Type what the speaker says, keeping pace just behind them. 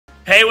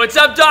Hey, what's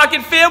up,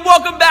 Dokkan fam?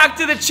 Welcome back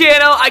to the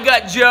channel. I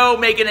got Joe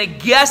making a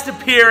guest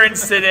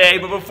appearance today,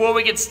 but before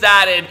we get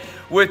started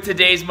with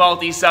today's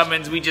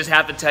multi-summons, we just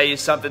have to tell you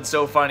something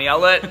so funny. I'll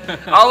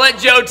let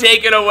Joe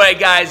take it away,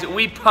 guys.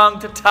 We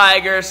punked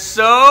Tiger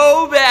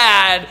so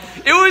bad.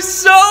 It was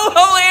so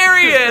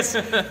hilarious.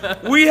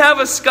 We have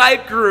a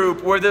Skype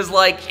group where there's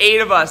like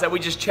 8 of us that we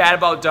just chat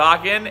about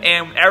Dokkan,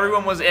 and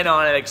everyone was in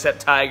on it except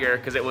Tiger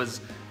because it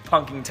was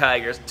punking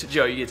Tigers.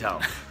 Joe, you tell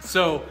him.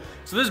 So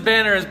this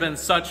banner has been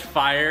such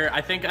fire.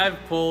 I think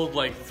I've pulled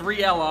like 3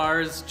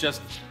 LRs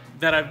just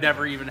that I've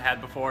never even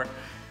had before.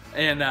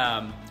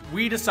 And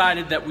we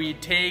decided that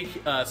we'd take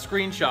a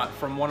screenshot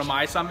from one of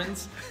my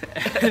summons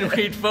and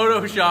we'd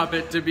Photoshop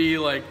it to be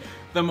like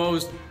the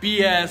most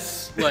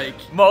BS like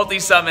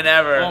multi-summon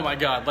ever. Oh my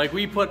god. Like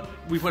we put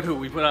who?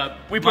 We put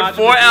 4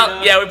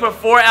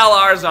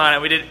 LRs on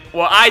it. We did,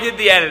 well, I did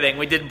the editing.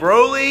 We did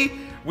Broly,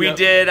 we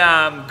did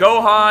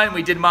Gohan,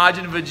 we did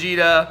Majin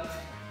Vegeta.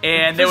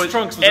 And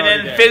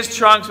then Fizz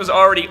Trunks was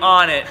already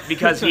on it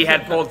because he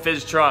had pulled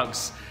Fizz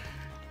Trunks.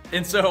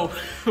 And so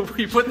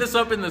we put this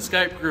up in the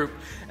Skype group,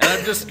 and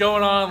I'm just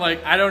going on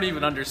like, I don't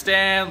even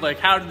understand, like,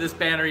 how did this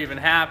banner even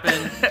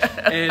happen?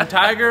 And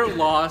Tiger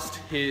lost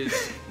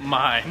his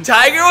mind.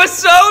 Tiger was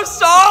so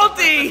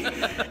salty.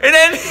 And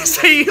then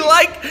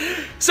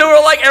so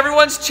we're like,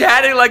 everyone's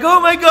chatting like, oh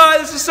my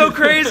god, this is so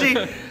crazy.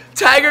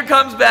 Tiger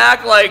comes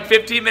back like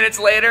 15 minutes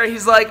later.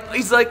 He's like,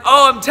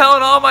 oh, I'm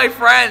telling all my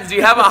friends. Do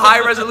you have a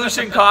high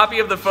resolution copy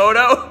of the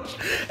photo?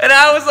 And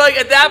I was like,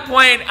 at that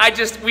point,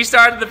 we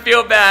started to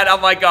feel bad.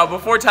 I'm like, oh,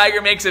 before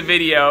Tiger makes a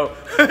video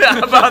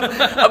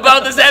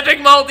about this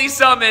epic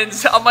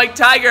multi-summons, I'm like,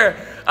 Tiger,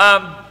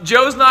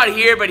 Joe's not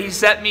here, but he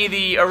sent me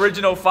the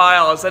original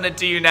file. I'll send it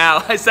to you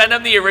now. I sent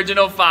him the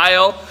original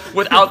file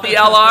without the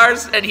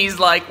LRs, and he's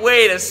like,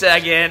 wait a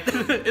second.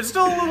 It's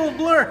still a little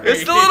blurry.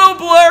 It's still a little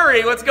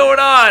blurry. What's going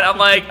on? I'm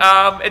like,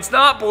 it's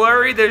not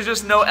blurry. There's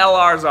just no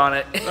LRs on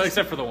it. Well,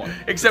 except for the one.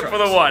 Except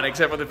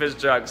for the Fizz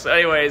Trunks. So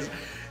anyways,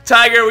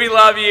 Tiger, we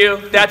love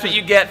you. That's what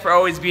you get for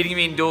always beating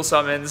me in dual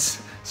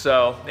summons.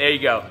 So there you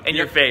go, in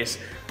your face.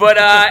 But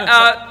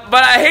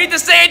I hate to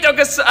say it though,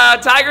 because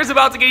Tiger's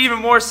about to get even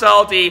more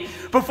salty.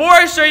 Before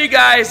I show you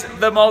guys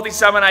the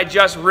multi-summon I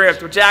just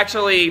ripped, which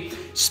actually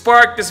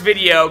sparked this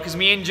video, because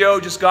me and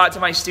Joe just got to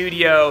my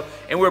studio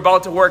and we're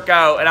about to work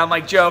out, and I'm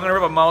like, Joe, I'm gonna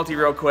rip a multi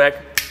real quick.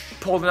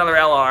 Pulled another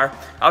LR.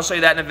 I'll show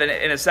you that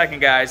in a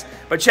second, guys.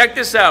 But check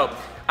this out.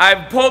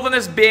 I've pulled on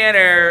this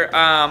banner.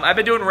 I've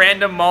been doing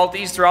random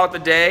multis throughout the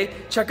day.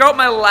 Check out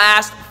my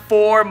last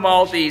 4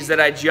 multis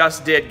that I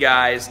just did,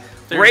 guys.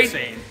 They're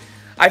insane.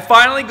 I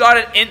finally got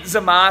an Int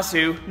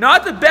Zamasu.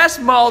 Not the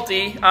best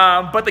multi,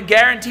 but the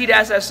guaranteed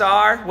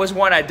SSR was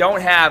one I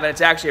don't have, and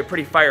it's actually a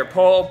pretty fire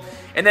pull.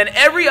 And then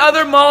every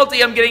other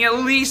multi, I'm getting at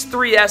least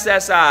 3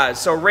 SSRs.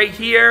 So right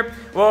here,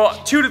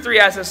 well, 2 to 3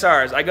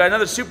 SSRs. I got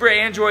another Super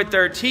Android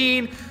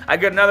 13. I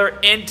got another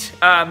Int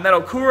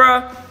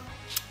Metokura.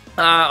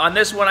 On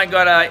this one, I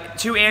got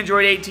 2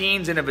 Android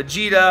 18s and a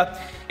Vegeta.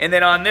 And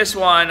then on this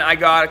one, I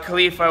got a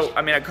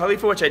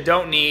Khalifa, which I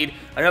don't need,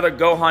 another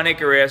Gohan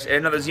Icarus, and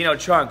another Xeno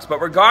Trunks. But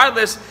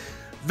regardless,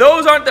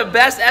 those aren't the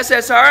best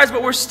SSRs,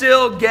 but we're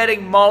still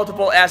getting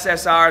multiple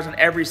SSRs on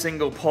every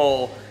single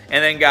pull.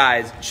 And then,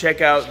 guys,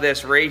 check out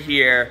this right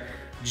here.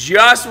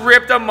 Just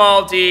ripped a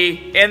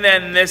multi, and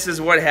then this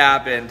is what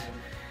happened.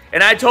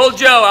 And I told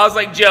Joe, I was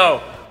like,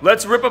 Joe,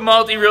 let's rip a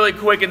multi really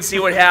quick and see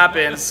what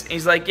happens. And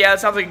he's like, yeah, that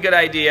sounds like a good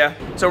idea.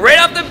 So right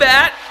off the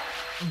bat,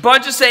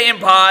 bunch of Saiyan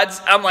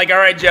pods. I'm like, all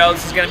right, Joe,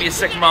 this is going to be a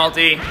sick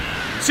multi.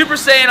 Super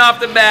Saiyan off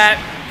the bat.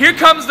 Here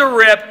comes the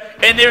rip,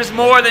 and there's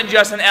more than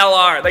just an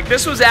LR. Like,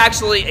 this was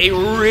actually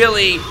a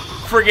really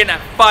friggin'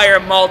 fire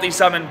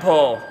multi-summon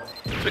pull.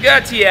 So we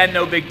got a TN,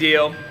 no big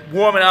deal.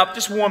 Warming up,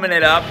 just warming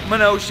it up.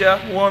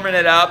 Minosha, warming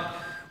it up.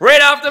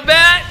 Right off the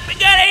bat, we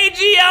got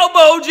AG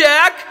Elbow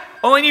Jack.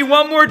 Only need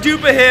one more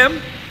dupe of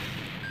him.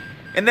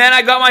 And then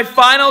I got my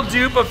final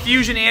dupe of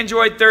Fusion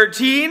Android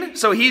 13,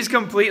 so he's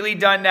completely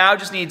done now,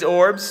 just needs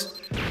orbs.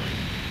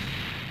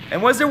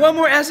 And was there one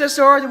more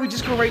SSR, or did we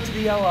just go right to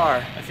the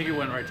LR? I think it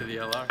went right to the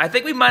LR. I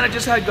think we might have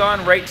just had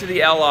gone right to the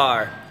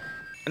LR.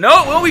 No,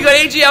 well, we got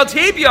AGL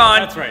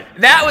TAPION. That's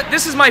right.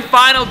 This is my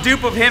final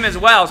dupe of him as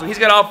well, so he's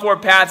got all 4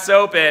 paths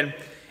open.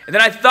 And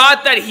then I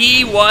thought that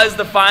he was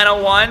the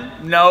final one.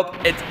 Nope,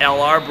 it's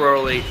LR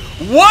Broly.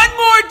 One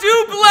more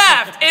dupe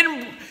left,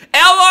 and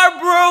LR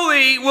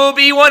Broly will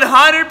be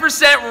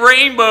 100%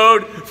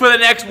 rainbowed for the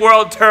next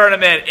World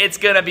Tournament. It's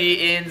going to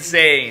be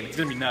insane. It's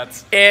going to be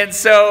nuts. And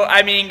so,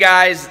 I mean,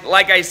 guys,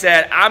 like I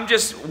said,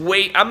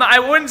 I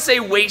wouldn't say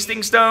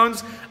wasting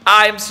stones.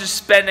 I'm just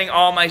spending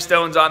all my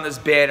stones on this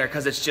banner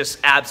because it's just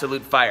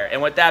absolute fire.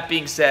 And with that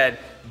being said,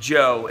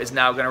 Joe is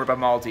now going to rip a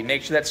multi.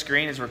 Make sure that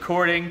screen is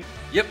recording.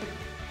 Yep.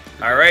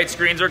 All right,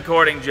 screen's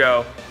recording,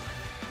 Joe.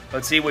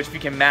 Let's see which we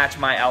can match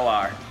my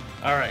LR.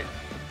 All right.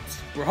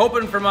 We're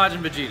hoping for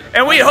Majin Vegeta.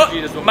 And we hope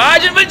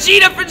Majin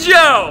Vegeta for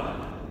Joe.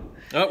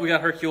 Oh, we got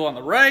Hercule on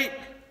the right.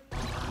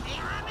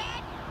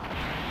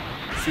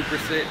 Super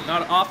Saiyan,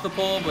 not off the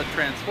pole, but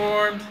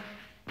transformed.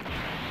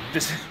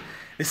 This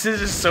This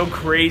is just so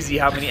crazy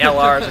how many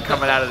LRs are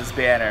coming out of this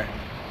banner.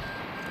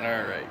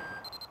 Alright.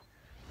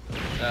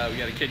 We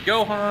got a Kid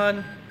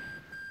Gohan.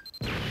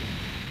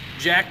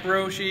 Jack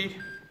Roshi.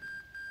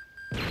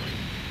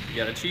 We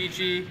got a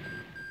Chi-Chi.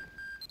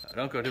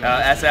 Don't go too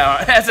much.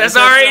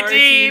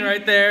 SSR18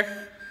 right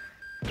there.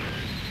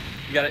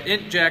 You got an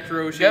Int Jack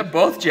Roshi. You got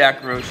both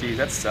Jack Roshis.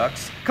 That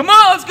sucks. Come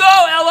on, let's go!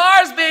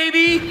 LRs,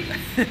 baby!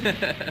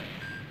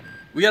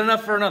 We got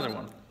enough for another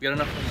one.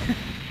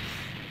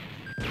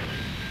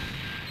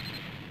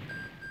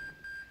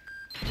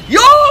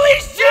 Holy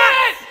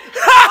shit!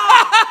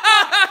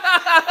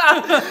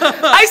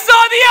 I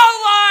saw the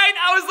outline!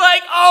 I was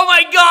like, oh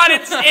my god,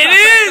 it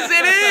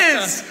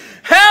is!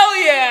 Hell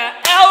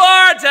yeah!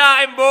 LR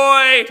time,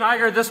 boy!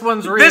 Tiger, this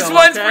one's real. This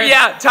one's for,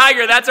 yeah,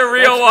 Tiger, that's a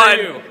real one.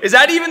 Is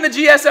that even the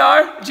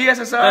GSSR?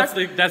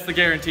 That's the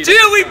guaranteed.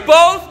 Dude, we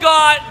both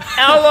got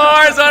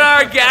LRs on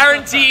our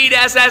guaranteed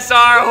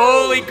SSR.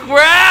 Holy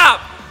crap!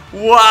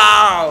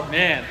 Wow.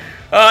 Man.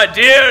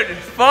 Dude,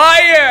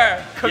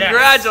 fire!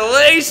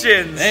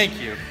 Congratulations! Yes.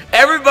 Thank you.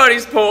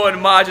 Everybody's pulling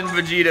Majin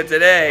Vegeta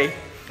today.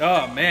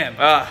 Oh man.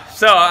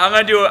 So I'm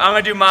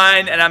gonna do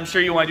mine, and I'm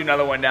sure you want to do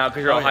another one now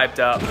because you're all hyped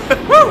up.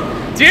 Woo!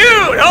 Dude,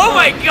 oh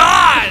my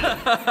god!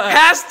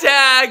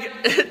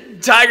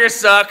 Hashtag Tiger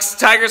sucks.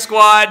 Tiger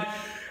Squad.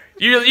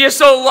 You're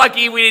so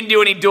lucky we didn't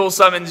do any dual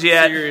summons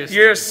yet. Seriously.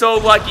 You're so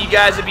lucky,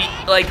 guys, to be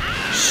like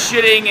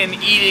shitting and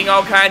eating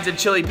all kinds of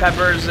chili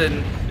peppers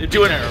and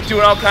doing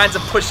all kinds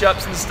of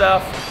push-ups and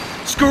stuff.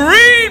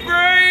 Screen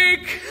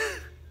break!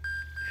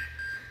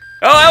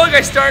 Oh, look,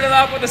 I started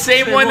off with the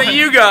same one that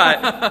you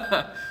got.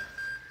 Got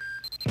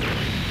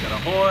a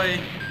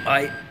Hoi.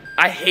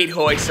 I hate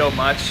Hoi so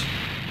much.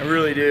 I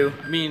really do.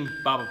 I mean,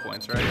 Baba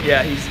points, right?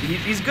 Yeah,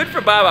 he's good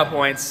for Baba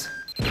points.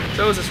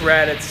 So is this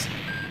Raditz.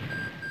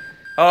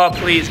 Oh,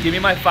 please, give me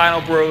my final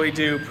Broly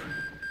dupe.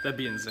 That'd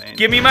be insane.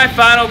 Give me my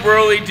final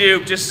Broly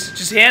dupe.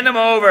 Just hand him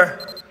over.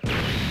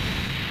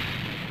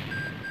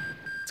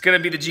 It's gonna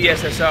be the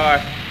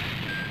GSSR.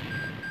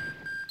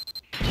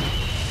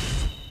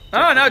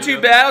 Oh, not too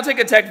bad. I'll take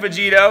a Tech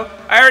Vegito.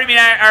 I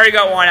already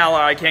got one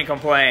LR. I can't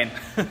complain.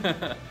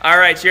 All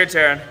right, it's your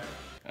turn.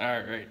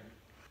 All right.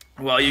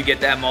 While you get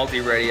that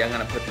multi ready, I'm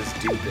gonna put this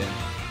dupe in.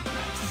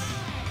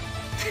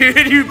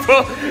 Dude, you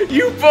pulled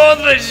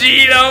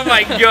Vegeta. Oh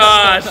my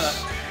gosh.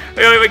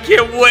 I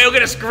can't wait. I'm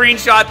gonna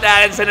screenshot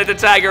that and send it to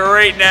Tiger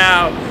right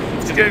now.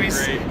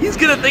 He's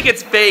gonna think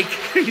it's fake.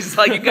 He's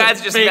like, you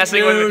guys are just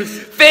messing with me.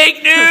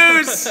 Fake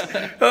news.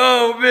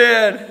 Oh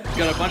man.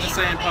 Got a bunch of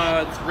sand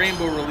pods.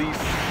 Rainbow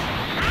release.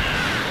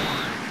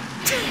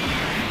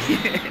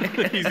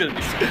 He's gonna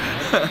be so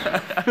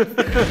mad.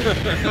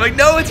 I'm like,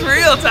 no, it's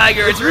real,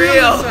 Tiger. It's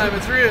real. This time,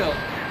 it's real.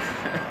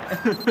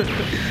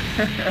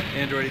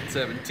 Android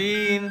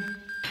 17.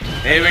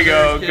 There we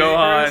go.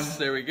 Gohan.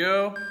 There we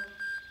go.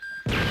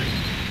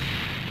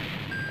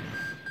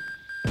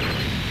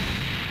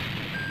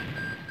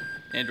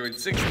 Android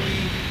 60.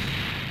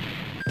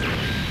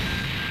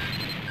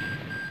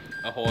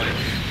 Ahoy.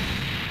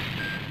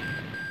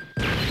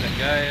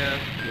 Gaia,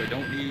 who I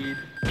don't need.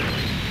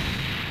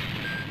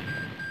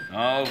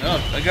 Oh,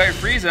 I got your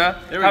Frieza.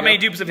 How many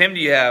dupes of him do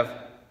you have?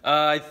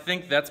 I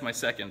think that's my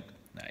second.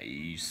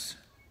 Nice.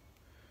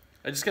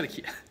 I just gotta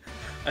keep...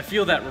 I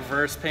feel that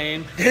reverse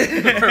pain.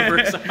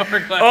 Reverse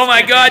hourglass. Oh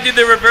my god, dude,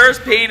 the reverse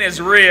pain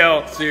is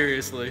real.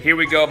 Seriously. Here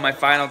we go, my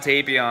final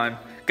Tapion.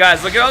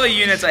 Guys, look at all the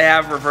units I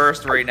have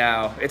reversed right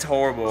now. It's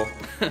horrible.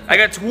 I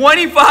got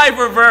 25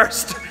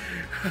 reversed.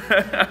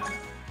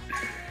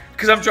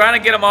 Because I'm trying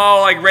to get them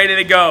all like ready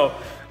to go.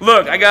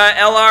 Look, I got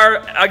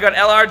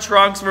LR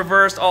Trunks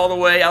reversed all the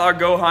way. LR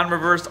Gohan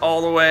reversed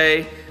all the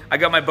way. I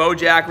got my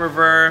Bojack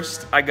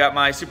reversed. I got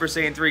my Super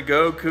Saiyan 3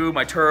 Goku,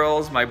 my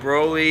Turtles, my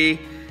Broly.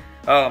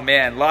 Oh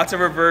man, lots of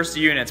reversed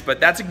units, but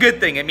that's a good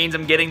thing. It means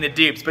I'm getting the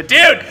dupes. But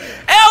dude,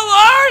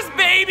 LRs,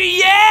 baby,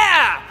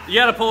 yeah! You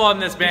gotta pull on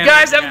this banner. You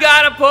guys have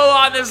gotta pull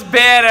on this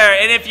banner.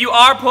 And if you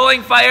are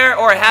pulling fire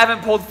or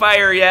haven't pulled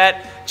fire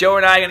yet, Joe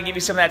and I are gonna give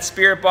you some of that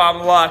Spirit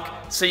Bomb luck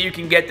so you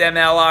can get them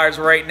LRs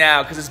right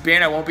now, because this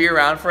banner won't be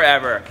around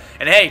forever.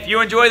 And hey, if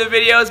you enjoy the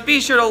videos, be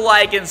sure to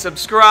like and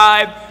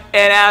subscribe.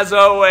 And as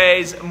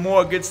always,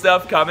 more good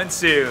stuff coming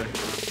soon.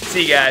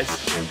 See you guys.